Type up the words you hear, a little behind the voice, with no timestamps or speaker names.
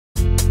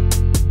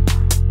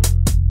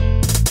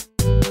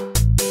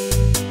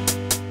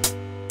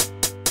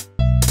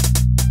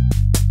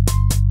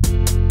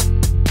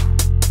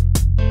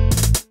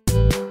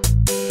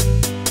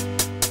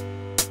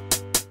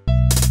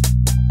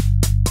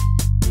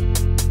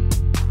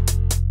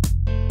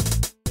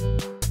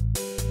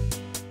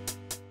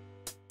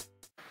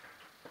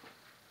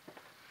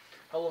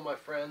my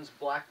friends,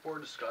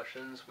 Blackboard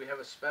Discussions. We have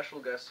a special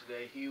guest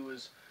today. He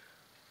was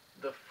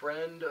the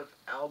friend of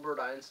Albert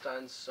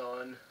Einstein's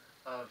son,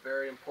 a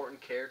very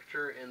important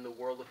character in the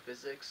world of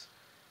physics.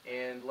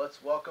 And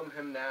let's welcome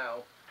him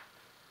now,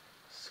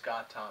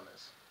 Scott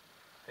Thomas.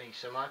 Thank you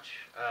so much.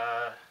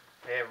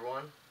 Hey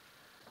everyone.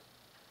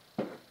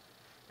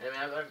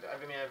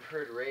 I've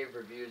heard rave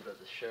reviews about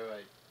this show.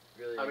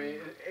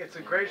 It's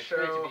a great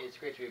show. It's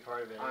great to be a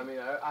part of it.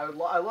 I'd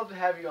love to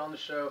have you on the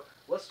show.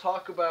 Let's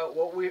talk about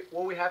what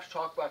we have to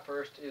talk about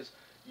first. Is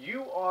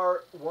you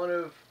are one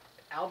of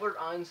Albert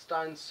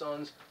Einstein's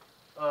son's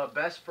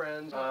best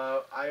friends.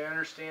 I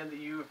understand that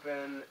you've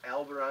been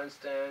Albert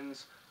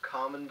Einstein's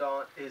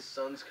commandant, his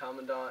son's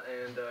commandant,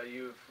 and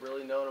you've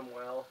really known him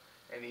well,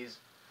 and he's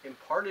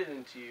imparted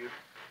into you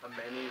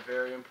many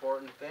very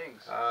important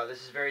things.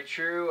 This is very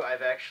true. I've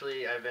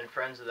been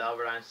friends with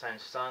Albert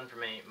Einstein's son for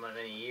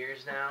many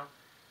years now,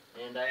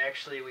 and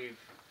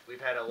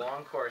we've had a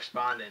long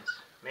correspondence,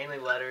 mainly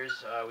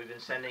letters. We've been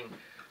sending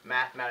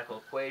mathematical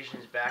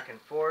equations back and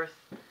forth.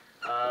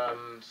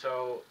 I've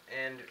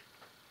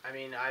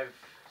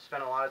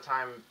spent a lot of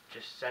time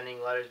just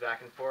sending letters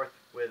back and forth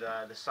with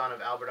the son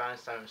of Albert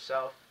Einstein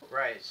himself.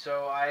 Right.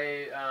 So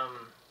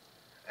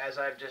as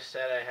I've just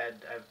said,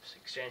 I've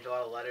exchanged a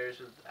lot of letters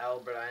with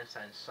Albert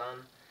Einstein's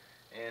son,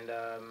 and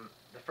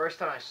the first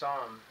time I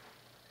saw him,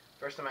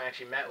 first time I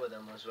actually met with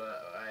him was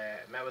I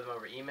met with him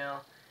over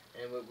email,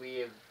 and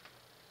we've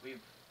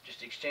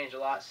just exchanged a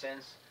lot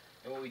since.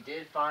 And what we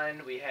did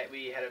find, we had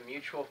a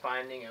mutual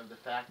finding of the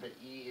fact that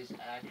E is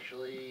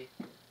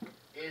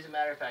a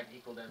matter of fact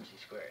equal to MC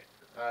squared.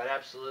 It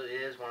absolutely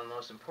is one of the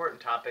most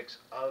important topics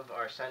of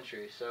our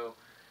century. So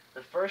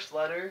the first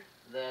letter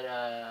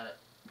that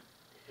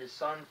his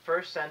son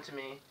first sent to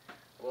me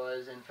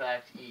was in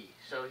fact E.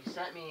 So he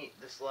sent me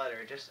this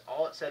letter, just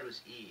all it said was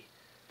E.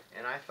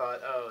 And I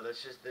thought, oh,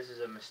 this is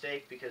a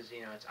mistake because,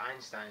 you know, it's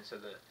Einstein, so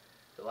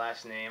the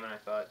last name, and I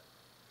thought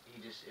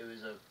it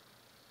was a...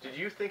 Did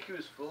you think he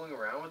was fooling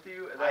around with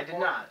you at that point? I did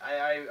not.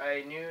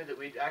 I knew that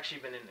we'd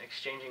actually been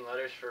exchanging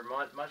letters for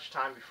much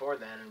time before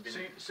then. And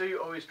so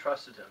you always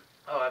trusted him?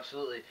 Oh,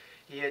 absolutely.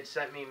 He had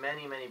sent me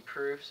many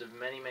proofs of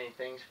many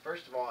things.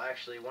 First of all,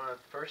 actually, one of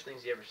the first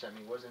things he ever sent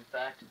me was, in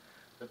fact,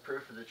 the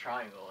proof of the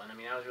triangle. And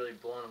I was really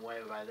blown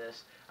away by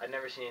this. I'd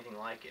never seen anything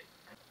like it.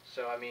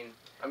 So,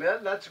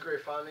 that's a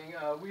great finding.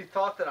 We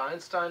thought that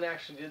Einstein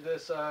actually did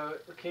this.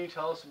 Can you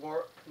tell us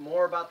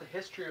more about the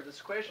history of this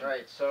equation?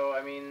 Right. So,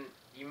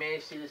 you may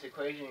see this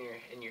equation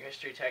in your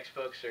history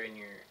textbooks or in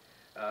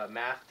your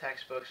math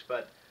textbooks,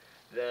 but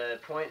the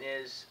point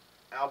is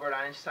Albert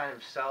Einstein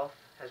himself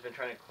has been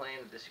trying to claim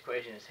that this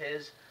equation is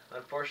his.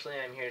 Unfortunately,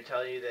 I'm here to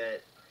tell you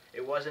that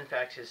it was in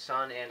fact his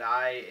son and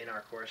I, in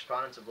our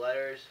correspondence of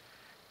letters,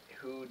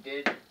 who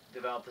did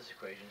develop this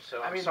equation.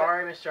 So I'm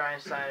sorry, Mr.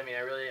 Einstein.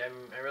 I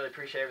really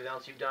appreciate everything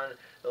else you've done,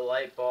 the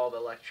light bulb,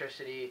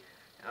 electricity,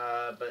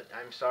 but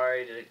I'm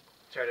sorry to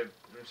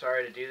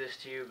do this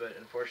to you, but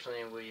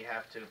unfortunately we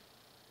have to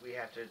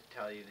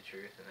tell you the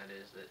truth, and that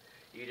is that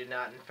you did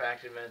not in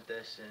fact invent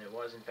this, and it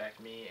was in fact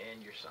me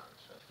and your son.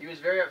 So he was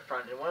very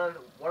upfront, and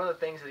one of the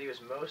things that he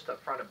was most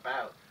upfront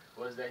about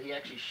was that he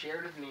actually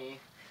shared with me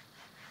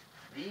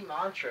the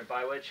mantra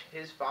by which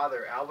his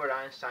father, Albert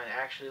Einstein,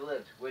 actually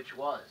lived, which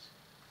was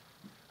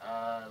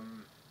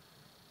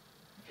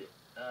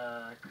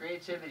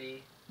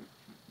creativity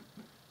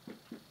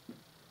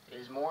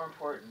is more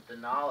important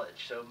than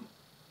knowledge. So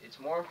it's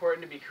more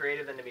important to be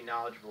creative than to be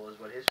knowledgeable, is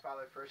what his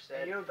father first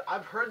said. And,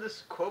 I've heard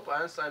this quote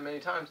by Einstein many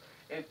times,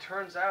 and it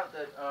turns out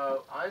that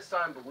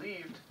Einstein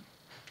believed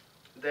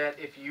that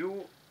if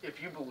you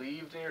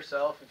believed in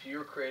yourself, if you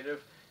were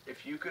creative,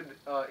 if you could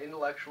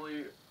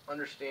intellectually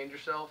understand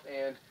yourself,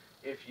 and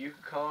if you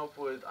could come up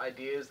with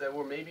ideas that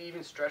were maybe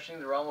even stretching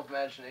the realm of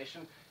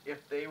imagination,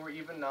 if they were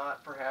even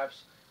not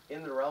perhaps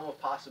in the realm of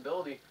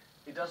possibility,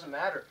 it doesn't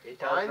matter. It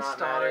does not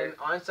matter.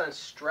 Einstein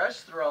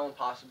stressed the realm of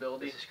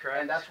possibility. This is correct.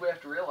 And that's what we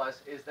have to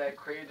realize, is that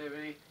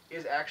creativity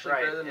is actually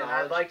right. better than and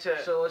knowledge. I'd like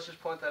to, so let's just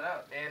point that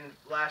out. And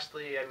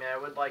lastly, I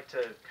would like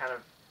to kind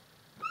of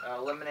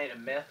eliminate a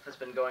myth that's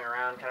been going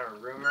around, kind of a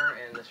rumor,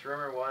 and this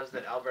rumor was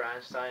that Albert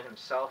Einstein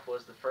himself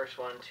was the first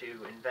one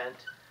to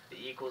invent the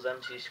E equals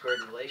MC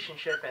squared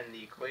relationship and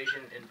the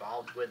equation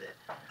involved with it.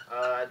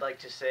 I'd like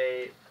to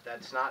say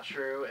that's not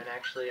true, and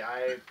actually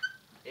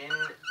in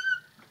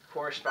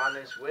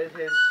correspondence with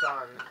his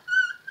son,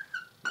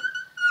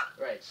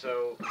 right,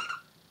 so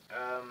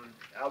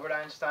Albert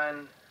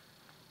Einstein,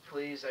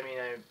 please,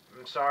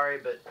 I'm sorry,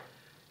 but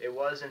it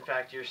was in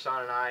fact your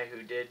son and I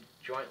who did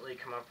jointly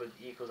come up with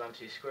E equals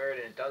MC squared,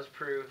 and it does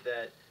prove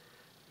that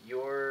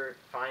your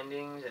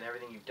findings and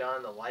everything you've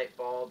done, the light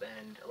bulb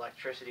and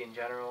electricity in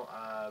general,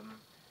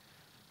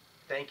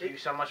 thank you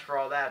so much for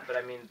all that, but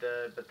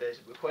the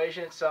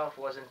equation itself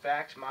was in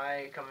fact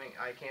I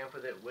came up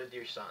with it with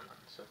your son,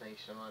 so thank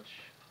you so much.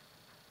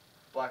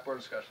 Blackboard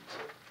Discussions.